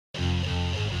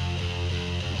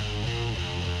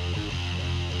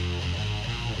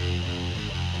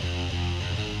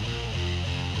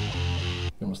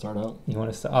start out? You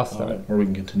want to start? I'll start. Or we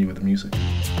can continue with the music.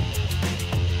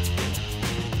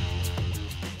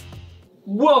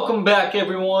 Welcome back,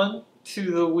 everyone,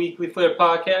 to the Weekly Flair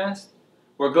podcast.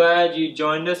 We're glad you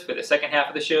joined us for the second half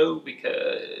of the show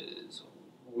because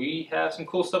we have some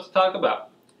cool stuff to talk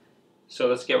about. So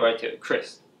let's get right to it.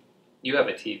 Chris, you have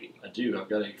a TV. I do. I've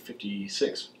got a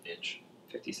 56-inch.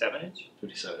 57-inch?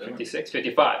 57. 56?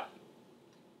 55?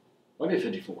 Might be a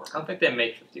 54. I don't think they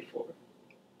make 54.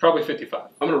 Probably 55.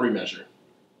 I'm going to remeasure.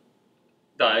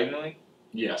 Diagonally?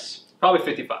 Yes. Probably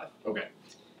 55. Okay.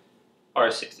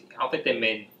 Or 60. I don't think they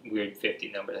made weird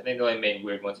 50 numbers. I think they only made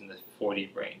weird ones in the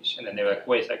 40 range. And then they were like,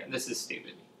 wait a second, this is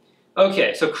stupid.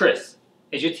 Okay, so Chris,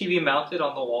 is your TV mounted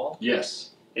on the wall?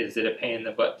 Yes. Is it a pain in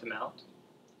the butt to mount?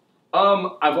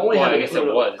 I've only Well, had I guess it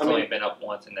was. It's I mean, only been up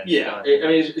once and then yeah.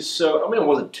 it's done. It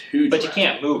wasn't too But you drastic.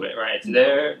 can't move it, right? It's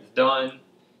there, it's done.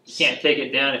 You can't take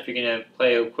it down if you're going to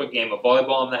play a quick game of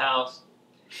volleyball in the house.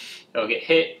 It'll get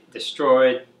hit,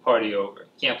 destroyed, party over.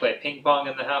 You can't play ping pong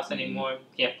in the house anymore.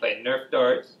 You can't play Nerf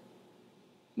darts.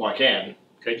 Well, I can.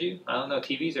 Could you? I don't know.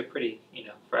 TVs are pretty,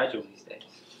 fragile these days.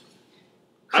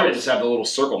 I would just have the little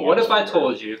circle marks. What if I everywhere.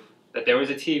 told you that there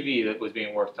was a TV that was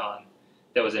being worked on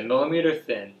that was a millimeter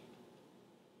thin?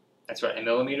 That's right, a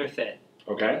millimeter thin.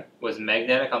 Okay. Was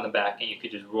magnetic on the back, and you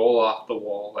could just roll off the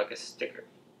wall like a sticker.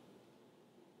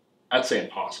 I'd say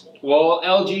impossible. Well,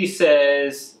 LG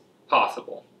says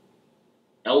possible.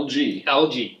 LG.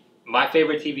 LG, my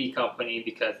favorite TV company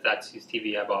because that's whose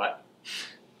TV I bought.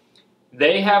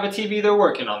 They have a TV they're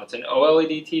working on. It's an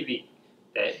OLED TV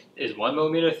that is 1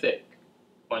 millimeter thick,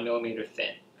 1 millimeter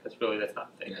thin. That's not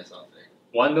thick. Yeah, it's not thick.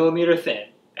 1 millimeter thin,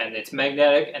 and it's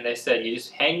magnetic. And they said you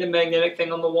just hang the magnetic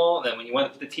thing on the wall, and then when you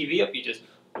want to put the TV up, you just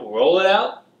roll it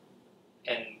out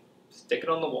and stick it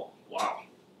on the wall. Wow.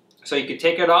 So you could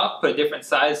take it off, put a different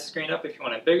size screen up if you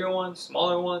want a bigger one,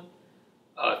 smaller one.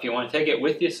 If you want to take it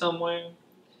with you somewhere.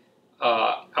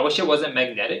 I wish it wasn't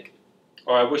magnetic,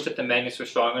 or I wish that the magnets were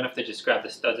strong enough to just grab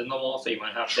the studs in the wall so you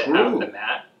wouldn't have to have the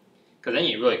mat. Because then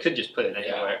you really could just put it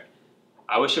anywhere.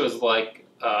 I wish it was like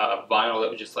a vinyl that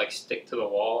would just like stick to the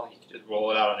wall. You could just roll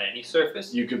it out on any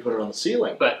surface. You could put it on the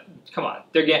ceiling. But come on,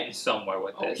 they're getting somewhere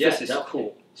with this. Yeah, This is definitely.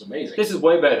 cool. It's amazing. This is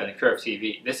way better than a curved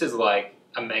TV. This is like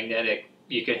a magnetic,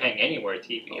 you could hang anywhere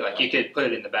TV. Oh, like yeah. you could put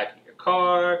it in the back of your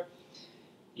car.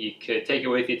 You could take it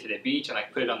with you to the beach and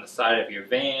like put it on the side of your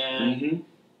van. Mm-hmm.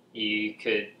 You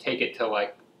could take it to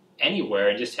like anywhere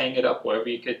and just hang it up wherever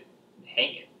you could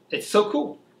hang it. It's so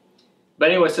cool.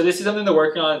 But anyway, so this is something they're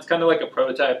working on. It's kind of like a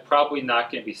prototype. Probably not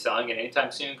going to be selling it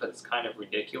anytime soon because it's kind of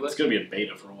ridiculous. It's going to be a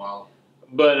beta for a while.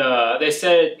 But they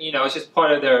said, it's just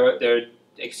part of their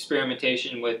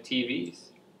experimentation with TVs.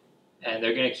 And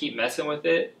they're going to keep messing with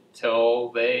it till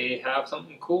they have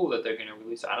something cool that they're going to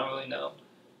release. I don't really know.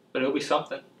 But it'll be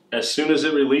something. As soon as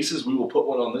it releases, we will put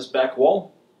one on this back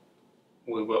wall.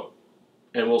 We will.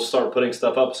 And we'll start putting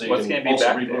stuff up so you What's can gonna be also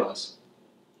back read there? us.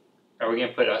 Are we going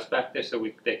to put us back there so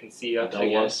they can see us Double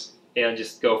again? us.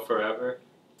 Just go forever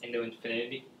into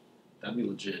infinity? That'd be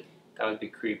legit. That would be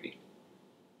creepy.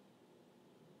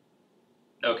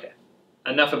 Okay.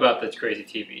 Enough about the crazy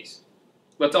TVs.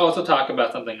 Let's also talk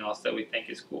about something else that we think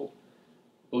is cool.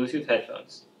 Bluetooth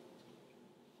headphones.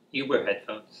 You wear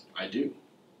headphones. I do.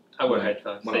 I wear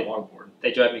headphones. When I longboard.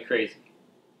 They drive me crazy.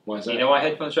 Why is that? You know why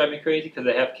headphones drive me crazy? Because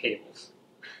they have cables.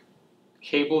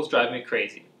 Cables drive me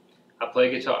crazy. I play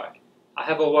guitar. I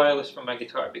have a wireless for my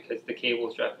guitar because the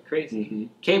cables drive me crazy. Mm-hmm.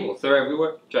 Cables, they're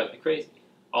everywhere. Drives me crazy.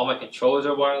 All my controllers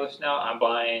are wireless now. I'm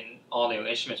buying all new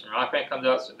instruments when Rock Band comes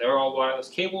out, so they're all wireless.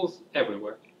 Cables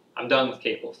everywhere. I'm done with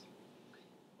cables.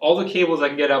 All the cables I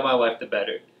can get out of my life, the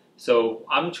better. So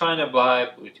I'm trying to buy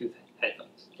Bluetooth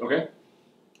headphones. Okay.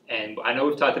 And I know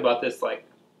we've talked about this like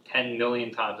 10 million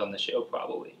times on the show,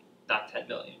 probably. Not 10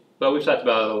 million. But we've talked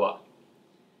about it a lot.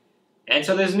 And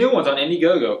so there's new ones on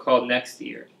Indiegogo called Next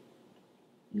Ear.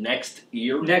 Next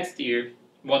ear? Next Ear.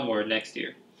 One word, Next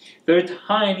Ear. They're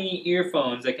tiny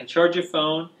earphones that can charge your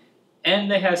phone,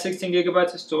 and they have 16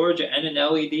 gigabytes of storage and an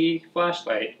LED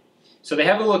flashlight. So they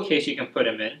have a little case you can put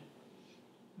them in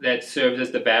that serves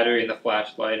as the battery and the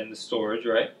flashlight and the storage,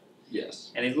 right?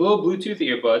 Yes. And these little Bluetooth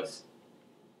earbuds,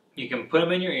 you can put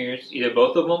them in your ears, either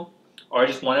both of them or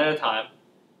just one at a time.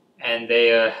 And they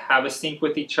have a sync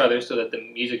with each other so that the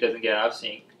music doesn't get out of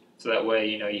sync. So that way,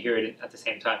 you hear it at the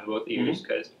same time in both ears.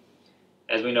 Because,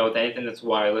 as we know, with anything that's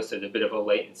wireless, there's a bit of a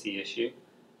latency issue.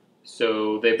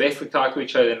 So they basically talk to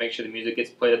each other to make sure the music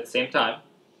gets played at the same time.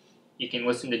 You can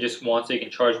listen to just one, so you can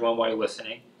charge one while you're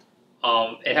listening.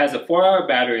 It has a 4-hour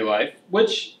battery life,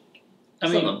 which,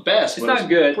 It's not the best. it's but not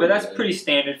good, but pretty that's pretty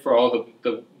standard for all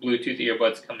the Bluetooth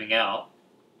earbuds coming out.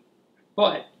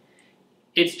 But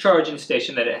its charging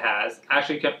station that it has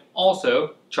actually can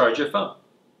also charge your phone.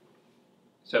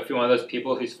 So if you're one of those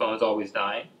people whose phone's always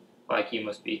dying, like you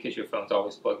must be because your phone's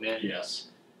always plugged in, Yes.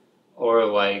 or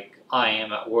like I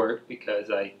am at work because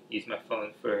I use my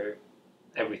phone for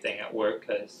everything at work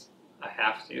because I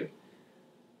have to.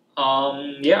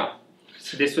 Yeah,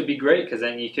 so this would be great because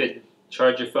then you could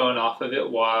charge your phone off of it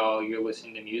while you're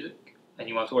listening to music, and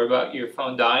you won't have to worry about your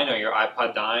phone dying or your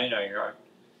iPod dying or your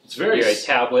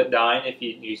tablet dying if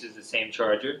it uses the same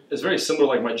charger. It's very similar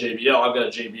like my JBL. I've got a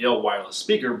JBL wireless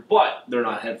speaker, but they're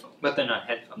not headphones. But they're not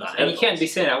headphones. Not and headphones. you can't be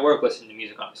sitting at work listening to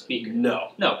music on a speaker.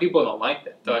 No. No, people don't like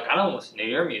that. They're like, I don't listen to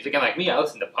your music. And like me, I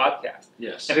listen to podcasts.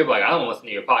 Yes. And people are like, I don't listen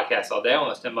to your podcast all day. I want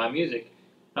to listen to my music.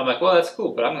 And I'm like, well, that's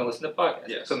cool, but I'm going to listen to podcasts.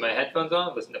 Yes. Put my headphones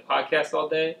on, listen to podcasts all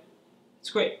day. It's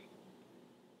great.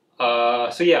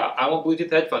 So yeah, I want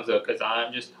Bluetooth headphones though because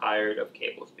I'm just tired of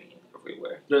cables being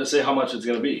everywhere. Does it say how much it's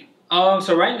going to be?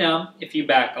 So right now, if you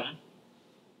back them,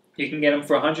 you can get them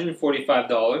for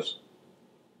 $145.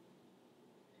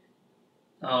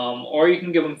 Or you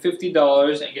can give them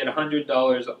 $50 and get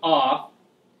 $100 off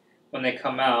when they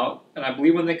come out. And I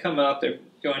believe when they come out, they're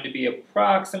going to be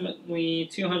approximately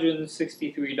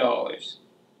 $263.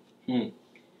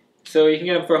 So you can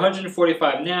get them for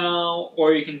 $145 now,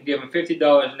 or you can give them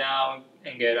 $50 now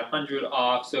and get $100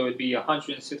 off. So it would be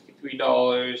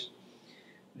 $163.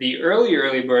 The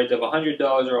early birds of $100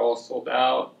 are all sold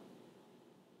out,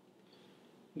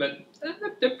 but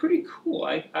they're pretty cool.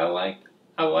 I like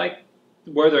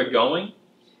where they're going.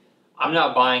 I'm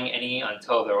not buying any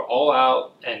until they're all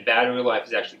out and battery life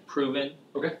is actually proven.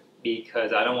 Okay.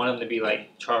 Because I don't want them to be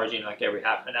like charging like every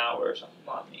half an hour or something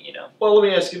on me, you know. Well, let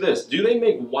me ask you this: do they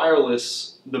make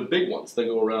wireless, the big ones that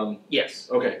go around? Yes.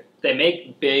 Okay. They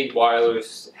make big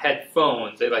wireless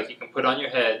headphones that like you can put on your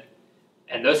head,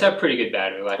 and those have pretty good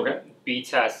battery life. Okay.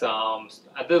 Beats has some.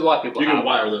 There's a lot of people. You have can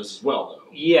wire them. those as well, though.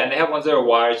 Yeah, and they have ones that are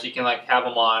wired, so you can like have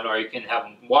them on, or you can have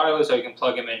them wireless, or you can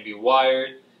plug them in and be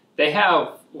wired. They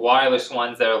have wireless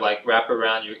ones that are like wrap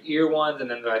around your ear ones,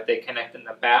 and then like they connect in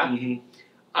the back. Mm-hmm.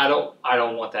 I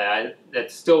don't want that.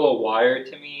 That's still a wire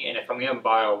to me, and if I'm gonna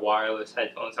buy a wireless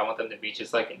headphones, I want them to be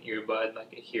just like an earbud,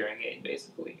 like a hearing aid,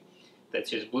 basically. That's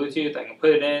just Bluetooth. I can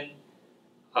put it in.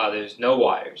 There's no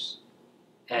wires.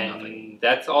 And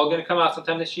that's all going to come out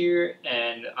sometime this year,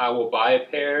 and I will buy a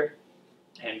pair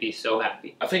and be so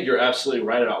happy. I think you're absolutely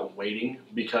right about waiting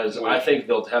because I think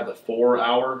they'll have the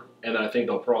 4-hour, and then I think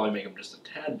they'll probably make them just a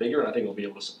tad bigger, and I think they'll be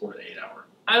able to support an 8-hour.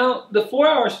 The 4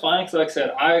 hours fine because, like I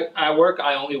said, I work.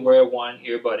 I only wear one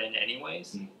earbud in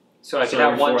anyways, so I can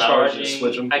have one charging.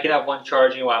 Switch them. I can have one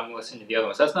charging while I'm listening to the other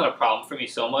one. So that's not a problem for me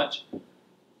so much.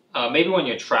 Maybe when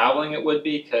you're traveling it would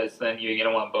be, because then you're going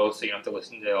to want both so you don't have to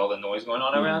listen to all the noise going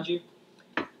on around you.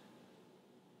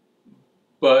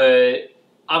 But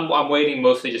I'm waiting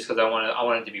mostly just because I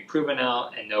want it to be proven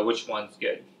out and know which one's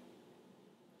good.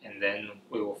 And then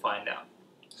we will find out.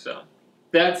 So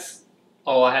that's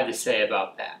all I had to say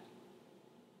about that.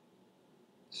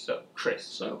 So,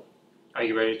 Chris, are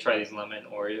you ready to try these lemon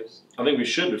Oreos? I think we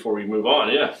should before we move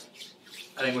on, yeah.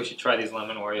 I think we should try these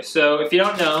lemon Oreos. So, if you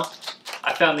don't know,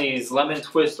 I found these lemon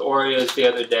twist Oreos the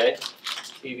other day.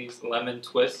 See these lemon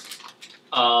twists?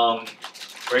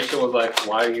 Rachel was like,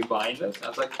 "Why are you buying this?" I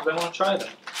was like, "Because I want to try them."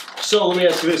 So let me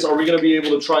ask you this: are we going to be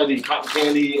able to try the cotton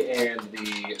candy and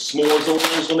the s'mores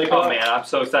Oreos when they come Oh out? man, I'm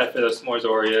so excited for those s'mores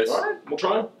Oreos. All right, we'll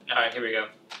try them. All right, here we go.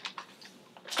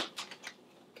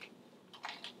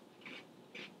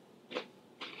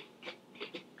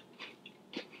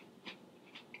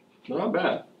 They're not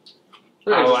bad.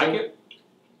 I like it.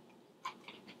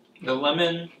 The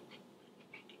lemon.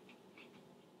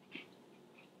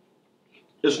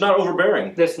 It's not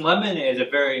overbearing. This lemon is a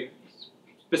very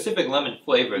specific lemon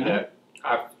flavor that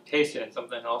I've tasted in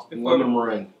something else before. Lemon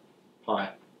meringue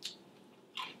pie.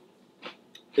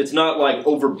 It's not like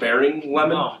overbearing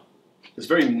lemon. No. It's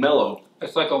very mellow.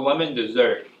 It's like a lemon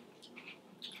dessert.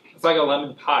 It's like a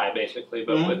lemon pie, basically,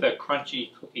 but with a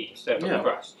crunchy cookie instead of a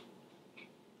crust.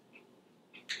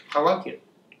 I like it.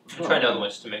 I'll try another one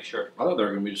just to make sure. I thought they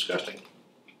were going to be disgusting.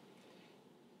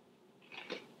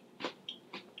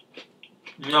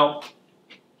 No.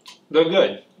 They're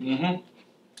good. Mm-hmm.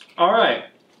 All right.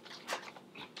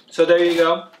 So there you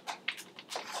go.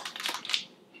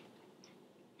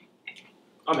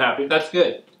 I'm happy. That's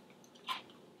good.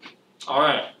 All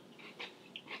right.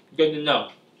 Good to know.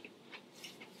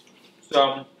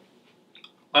 So,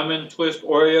 lemon twist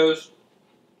Oreos.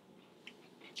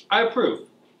 I approve.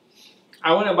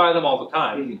 I wouldn't buy them all the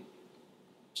time,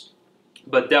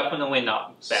 but definitely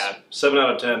not bad. 7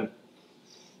 out of 10.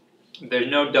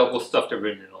 There's no double stuffed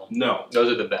original. No.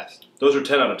 Those are the best. Those are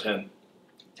 10 out of 10.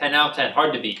 10 out of 10.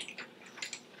 Hard to beat.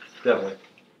 Definitely.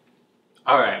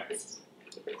 All right,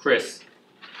 Chris.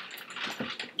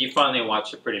 You finally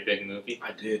watched a pretty big movie.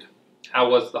 I did. How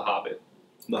was The Hobbit?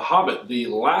 The Hobbit, the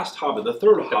last Hobbit, the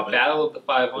third The Hobbit. Battle of the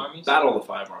Five Armies? Battle of the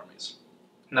Five Armies.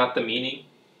 Not the meaning.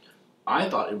 I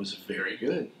thought it was very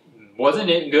good. Wasn't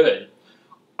it good?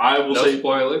 I will No say,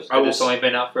 spoilers. I will It's only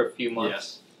been out for a few months.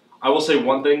 yes. I will say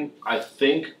one thing. I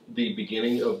think the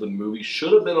beginning of the movie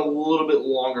should have been a little bit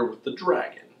longer with the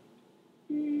dragon.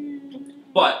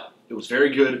 But it was very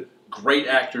good. Great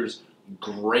actors.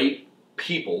 Great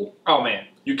people. Oh man,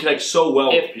 You connect so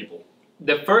well with people.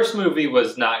 the first movie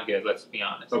was not good. Let's be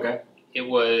honest. Okay. It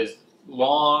was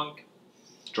long.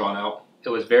 Drawn out. It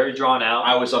was very drawn out.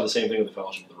 I always thought the same thing with the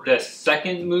Fellowship of the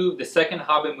Ring. The second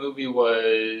Hobbit movie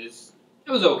was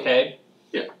okay.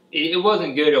 Yeah. It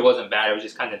wasn't good. It wasn't bad. It was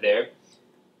just kind of there.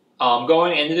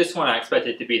 Going into this one, I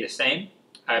expected it to be the same.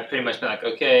 I pretty much been like,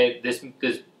 okay,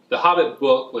 the Hobbit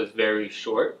book was very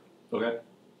short Okay.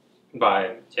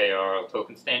 by J.R.R.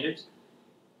 Tolkien standards,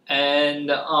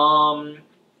 and I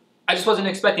just wasn't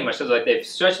expecting much. I was like, they've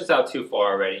stretched this out too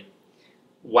far already.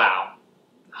 Wow,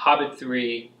 Hobbit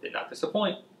 3 did not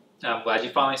disappoint. I'm glad you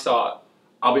finally saw it.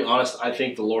 I'll be honest. I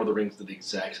think the Lord of the Rings did the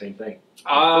exact same thing. The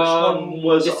first one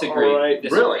was disagree. alright.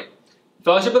 Disagree. Really?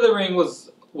 Fellowship of the Ring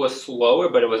was slower,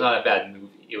 but it was not a bad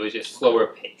movie. It was just slower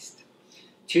paced.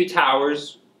 Two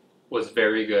Towers was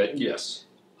very good. Yes.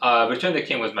 Return of the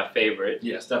King was my favorite.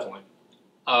 Yes, definitely.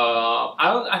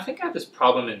 I think I have this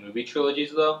problem in movie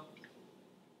trilogies though,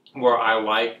 where I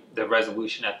like the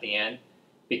resolution at the end,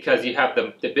 because you have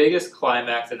the biggest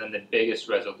climax and then the biggest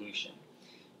resolution.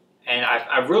 And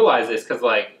I've realized this because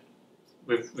like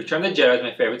Return of the Jedi is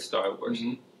my favorite Star Wars,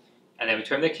 Mm-hmm. and then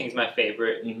Return of the King is my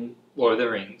favorite Mm-hmm. Lord of the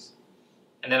Rings.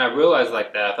 And then I realized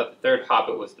like that I thought the third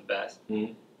Hobbit was the best.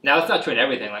 Mhm. Now it's not true in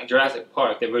everything. Like Jurassic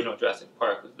Park, the original Jurassic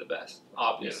Park was the best, Yeah, the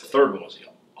obviously. third one was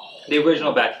The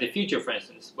original Back to the Future, for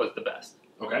instance, was the best.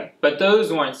 okay. But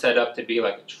those weren't set up to be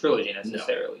like a trilogy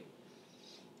necessarily.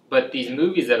 But these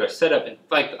movies that are set up in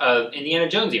like Indiana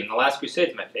Jones, even The Last Crusade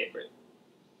is my favorite.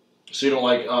 So you don't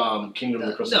like Kingdom of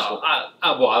the Crystal Skull?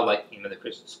 I like Kingdom of the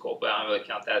Crystal Skull, but I don't really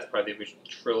count that as part of the original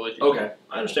trilogy. Okay,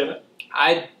 I understand that.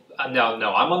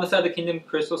 No, I'm on the side of the Kingdom of the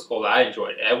Crystal Skull. I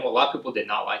enjoyed it. A lot of people did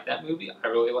not like that movie. I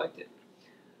really liked it.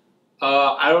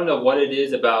 I don't know what it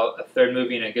is about a third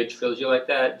movie in a good trilogy like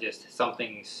that. Just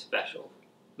something special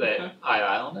that Okay.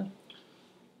 I don't know.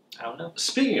 I don't know.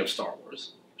 Speaking of Star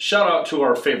Wars, shout out to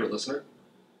our favorite listener.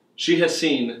 She has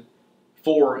seen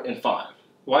 4 and 5.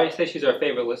 Why do you say she's our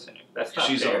favorite listener? That's not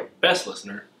She's fair. our best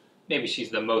listener. Maybe she's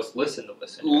the most listened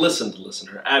listener. Listened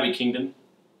listener, Abby Kingdon.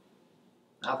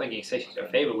 I don't think you can say she's our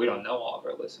favorite. We don't know all of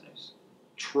our listeners.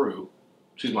 True.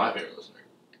 She's my favorite listener.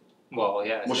 Well,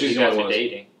 yeah. Well, So she's you the guys only are one.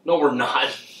 dating. No, we're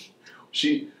not.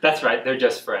 That's right. They're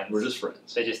just friends. We're just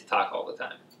friends. They just talk all the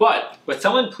time. But Would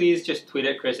someone please just tweet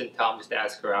at Chris and tell him just to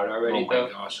ask her out already, oh my though?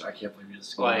 gosh, I can't believe you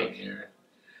just going Like- on here.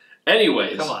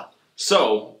 Anyways, Come on.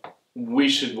 so we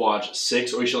should watch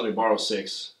 6, or we should only borrow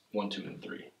 6, 1, 2, and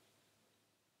 3.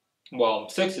 Well,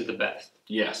 6 is the best.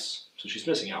 Yes. So she's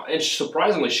missing out. And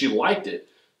surprisingly, she liked it.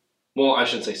 Well, I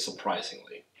shouldn't say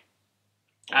surprisingly.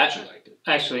 She liked it.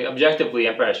 Actually, objectively,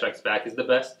 Empire Strikes Back is the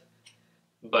best,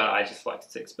 but I just like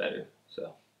 6 better.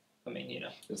 So, I mean, you know.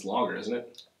 It's longer, isn't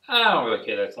it? I don't really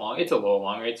care that it's long. It's a little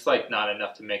longer. It's like not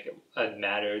enough to make it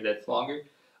matter that's longer.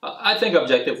 I think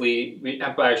objectively,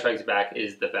 Empire Strikes Back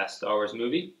is the best Star Wars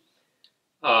movie.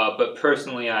 But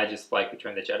personally, I just like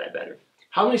Return of the Jedi better.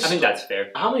 How I think that's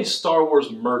fair. many Star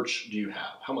Wars merch do you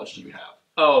have? How much do you have?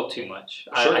 Oh, too much.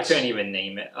 I Shirts? couldn't even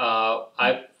name it.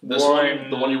 I've This worn, one,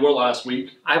 the one you wore last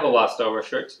week. I have a lot of Star Wars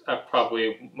shirts. I've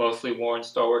probably mostly worn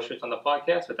Star Wars shirts on the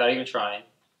podcast without even trying.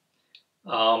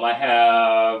 I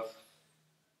have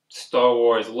Star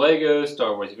Wars Legos,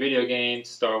 Star Wars video games,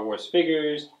 Star Wars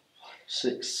figures.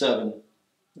 6, 7.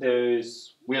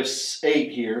 There's We have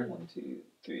 8 here. 1, 2,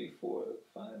 3, 4,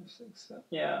 5, 6, 7.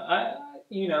 Yeah,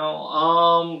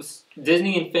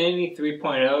 Disney Infinity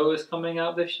 3.0 is coming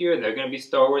out this year. They're going to be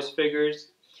Star Wars figures.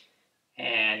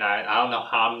 And I don't know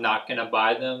how I'm not going to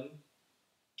buy them.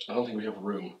 I don't think we have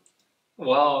room.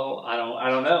 Well, I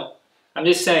don't know. I'm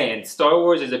just saying, Star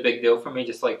Wars is a big deal for me,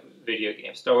 just like video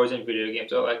games. Star Wars and video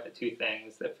games are like the two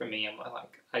things that for me, I'm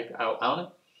like, I don't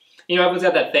know. You know, everyone's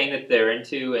got that thing that they're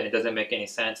into, and it doesn't make any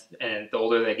sense. And the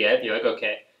older they get, you're like,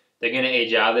 okay, they're gonna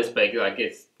age out of this, but like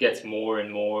it gets more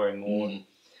and more and more.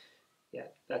 Yeah,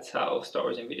 that's how Star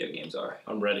Wars and video games are.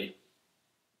 I'm ready.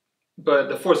 But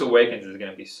The Force Awakens is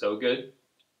gonna be so good,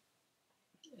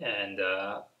 and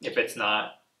if it's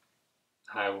not,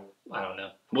 I don't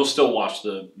know. We'll still watch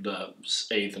the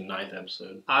 8th and 9th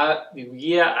episode. I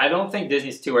don't think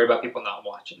Disney's too worried about people not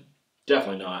watching.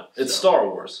 Definitely not. It's So. Star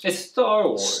Wars. It's Star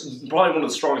Wars. Probably one of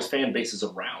the strongest fan bases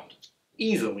around.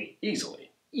 Easily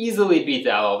beats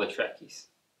out all the Trekkies.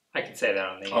 I can say that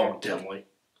on the air. Oh, definitely.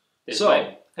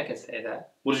 I can say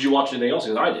that. Well, did you watch anything else?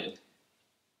 Because I did.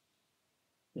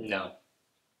 No,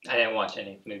 I didn't watch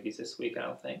any movies this week. I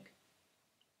don't think.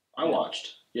 I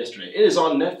watched yesterday. It is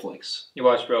on Netflix. You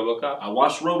watched RoboCop? I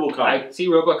watched RoboCop. I see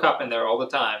RoboCop in there all the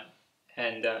time,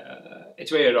 and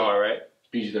it's rated R, right?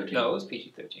 PG-13. No, it was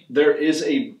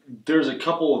PG-13. There's a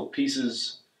couple of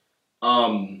pieces. I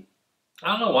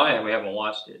don't know why we haven't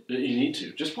watched it. You need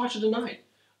to just watch it tonight.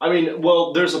 I mean,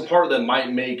 well, there's a part that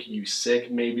might make you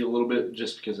sick, maybe a little bit,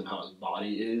 just because of how his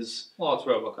body is. Well, it's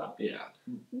RoboCop. Yeah.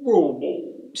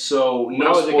 Robo. So no.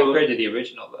 How is it compared to the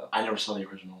original, though? I never saw the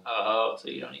original. Oh, so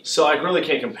you don't even. So I really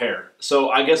can't compare. So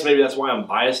I guess maybe that's why I'm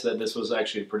biased that this was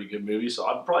actually a pretty good movie. So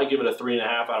I'd probably give it a 3.5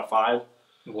 out of 5.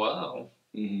 Wow.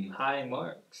 Mm-hmm. High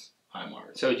marks. High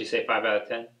marks. So would you say 5 out of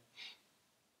 10?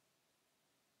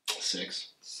 6.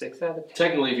 6 out of 10.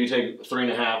 Technically, if you take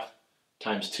 3.5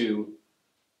 times 2,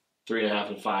 3.5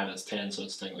 and 5, that's 10. So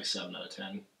it's technically 7 out of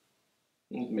 10.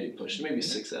 Maybe push. Maybe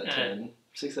 6 out of 10.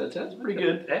 6 out of 10 is pretty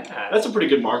good. That's a pretty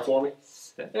good mark for me.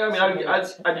 Yeah, I mean,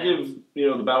 I'd give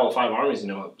the Battle of Five Armies a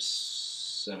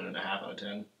 7.5 out of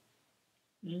 10.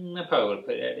 I probably would have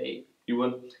put it at 8. You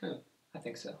would? Yeah. I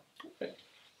think so. Okay.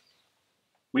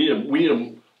 We are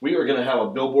going to have a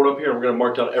billboard up here, and we're going to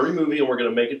mark down every movie, and we're going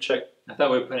to make it check. I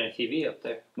thought we were putting a TV up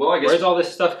there. Well, I guess. Where's all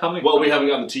this stuff coming from? Well, we haven't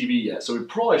gotten the TV yet, so we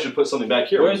probably should put something back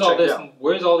here. Where's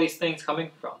all these things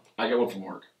coming from? I get one from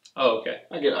work. Oh, okay.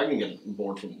 I can get a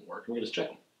board from work. We can just check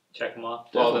them. Check them off.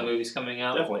 Definitely. All the movies coming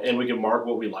out. Definitely, and we can mark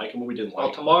what we like and what we didn't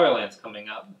like. Oh, Tomorrowland's coming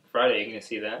up Friday. You gonna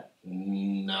see that?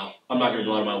 No, I'm not going to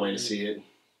go out of my way to see it.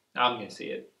 I'm gonna see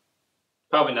it.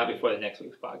 Probably not before the next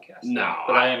week's podcast. No,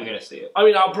 but I am gonna see it. I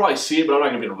mean, I'll probably see it, but I'm not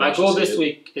going to be in a rush. My goal to see this it.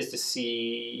 week is to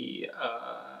see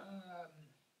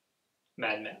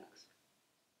Mad Max.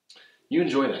 You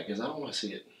enjoy that because I don't want to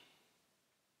see it.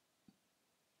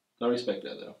 I respect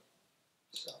that though.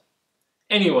 So,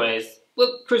 anyways,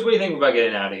 look, Chris, what do you think about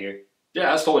getting out of here?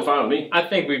 Yeah, that's totally fine with me. I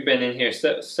think we've been in here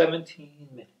 17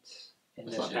 minutes in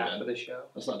That's this not too half bad. of the show.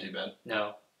 That's not too bad.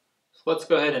 No. So let's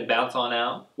go ahead and bounce on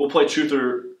out. We'll play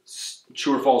True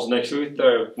or False next week. Truth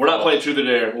or We're not false? playing Truth or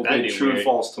Dare. We'll That'd play be True or weird.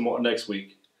 False next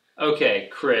week. Okay,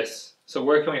 Chris. So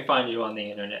where can we find you on the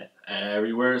internet?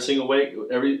 Everywhere, single way,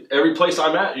 every place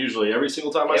I'm at. Usually, every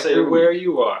single time I say Everywhere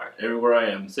you are. everywhere I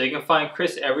am. So you can find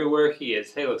Chris everywhere he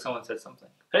is. Hey, look, someone said something.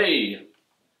 Hey,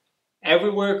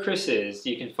 Everywhere Chris is,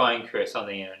 you can find Chris on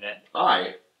the internet.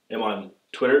 I am on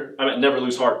Twitter. I'm at Never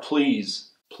Lose Heart.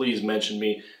 Please mention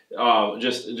me.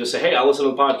 Just say, hey, I listen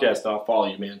to the podcast. I'll follow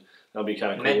you, man. That'll be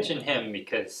kind of cool. Mention him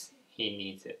because he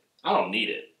needs it. I don't need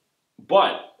it,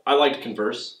 but I like to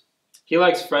converse. He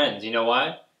likes friends. You know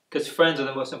why? Because friends are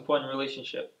the most important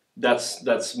relationship.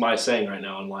 That's my saying right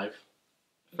now in life.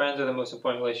 Friends are the most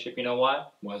important relationship. You know why?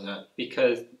 Why is that?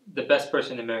 Because the best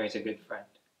person to marry is a good friend.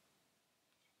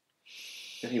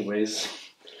 Anyways,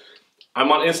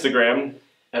 I'm on Instagram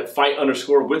at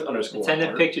fight_with_. Send him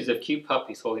heart. pictures of cute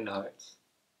puppies holding hearts.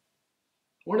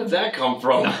 Where did that come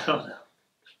from? I don't know.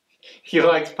 He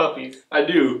likes puppies. I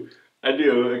do,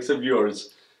 except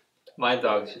yours. My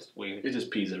dog's just weird. It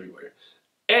just pees everywhere.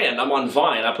 And I'm on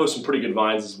Vine. I post some pretty good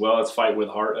Vines as well. It's Fight with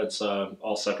Heart. It's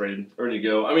all separated, ready to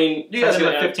go. I mean, you guys Send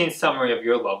him can a add 15 summary of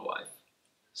your love life.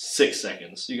 6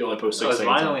 seconds. You can only post 6 Oh, is seconds.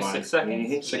 mine on only Vine. 6 seconds?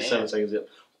 Mhm, 6, Man. 7 seconds. Yep.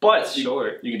 But That's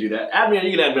short. you can do that. You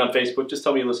can add me on Facebook. Just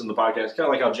tell me you listen to the podcast. Kind of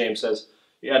like how James says.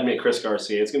 You add me at Chris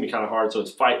Garcia. It's gonna be kind of hard. So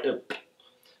it's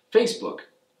Facebook.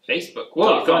 Facebook.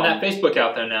 Whoa, you're throwing that Facebook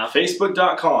out there now.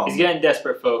 Facebook.com. He's getting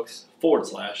desperate, folks. /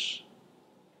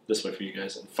 this way for you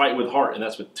guys. And Fight with Heart, and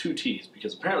that's with 2 T's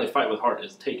because apparently Fight with Heart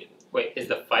is taken. Wait, is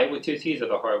the fight with 2 T's or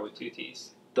the heart with 2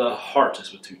 T's? The heart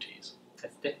is with 2 T's.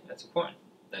 That's different. That's important.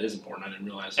 That is important. I didn't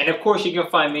realize. And of course, you can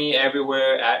find me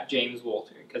everywhere at James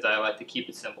Walter because I like to keep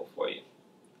it simple for you.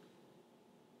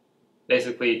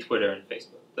 Basically, Twitter and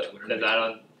Facebook, because I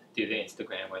don't do the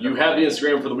Instagram. Or You have the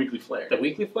Instagram for the Weekly Flare. The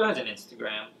Weekly Flare has an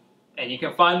Instagram, and you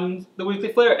can find the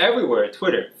Weekly Flare everywhere: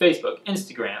 Twitter, Facebook,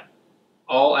 Instagram,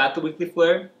 all at the Weekly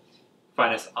Flare.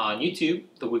 Find us on YouTube,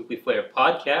 the Weekly Flare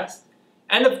Podcast,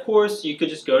 and of course, you could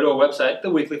just go to our website,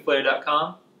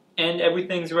 theweeklyflare.com, and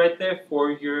everything's right there for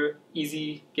your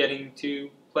easy getting to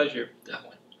pleasure.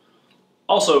 Definitely.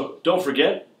 Also, don't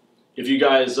forget, if you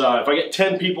guys, if I get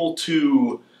 10 people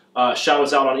to shout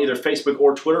us out on either Facebook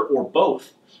or Twitter or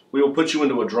both, we will put you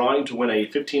into a drawing to win a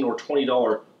 $15 or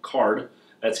 $20 card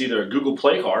That's either a Google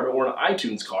Play card or an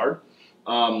iTunes card.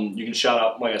 You can shout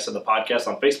out, like I said, the podcast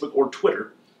on Facebook or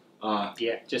Twitter.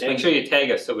 Just make sure you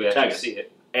tag us so we actually see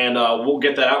it. And we'll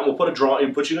get that out, and we'll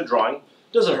put you in a drawing.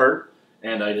 Doesn't hurt.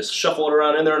 And I just shuffle it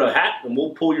around in there in a hat, and we'll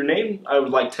pull your name. I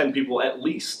would like 10 people at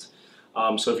least.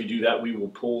 So if you do that, we will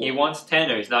pull. He wants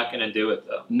 10, or he's not going to do it,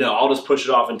 though. No, I'll just push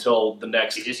it off until the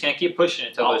next. You just can't keep pushing it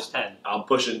until there's 10. I'll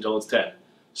push it until it's 10.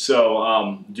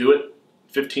 So do it,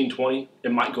 15, 20.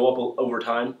 It might go up over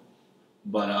time.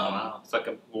 But wow, it's like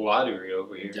a lottery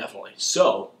over here. Definitely.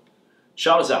 So,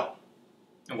 shout us out.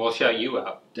 And we'll shout you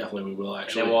out. Definitely we will,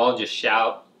 actually. And then we'll all just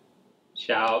shout,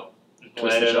 and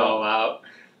let it all out.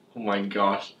 Oh my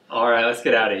gosh. All right, let's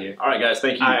get out of here. All right, guys,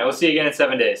 thank you. All right, we'll see you again in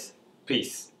 7 days.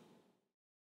 Peace.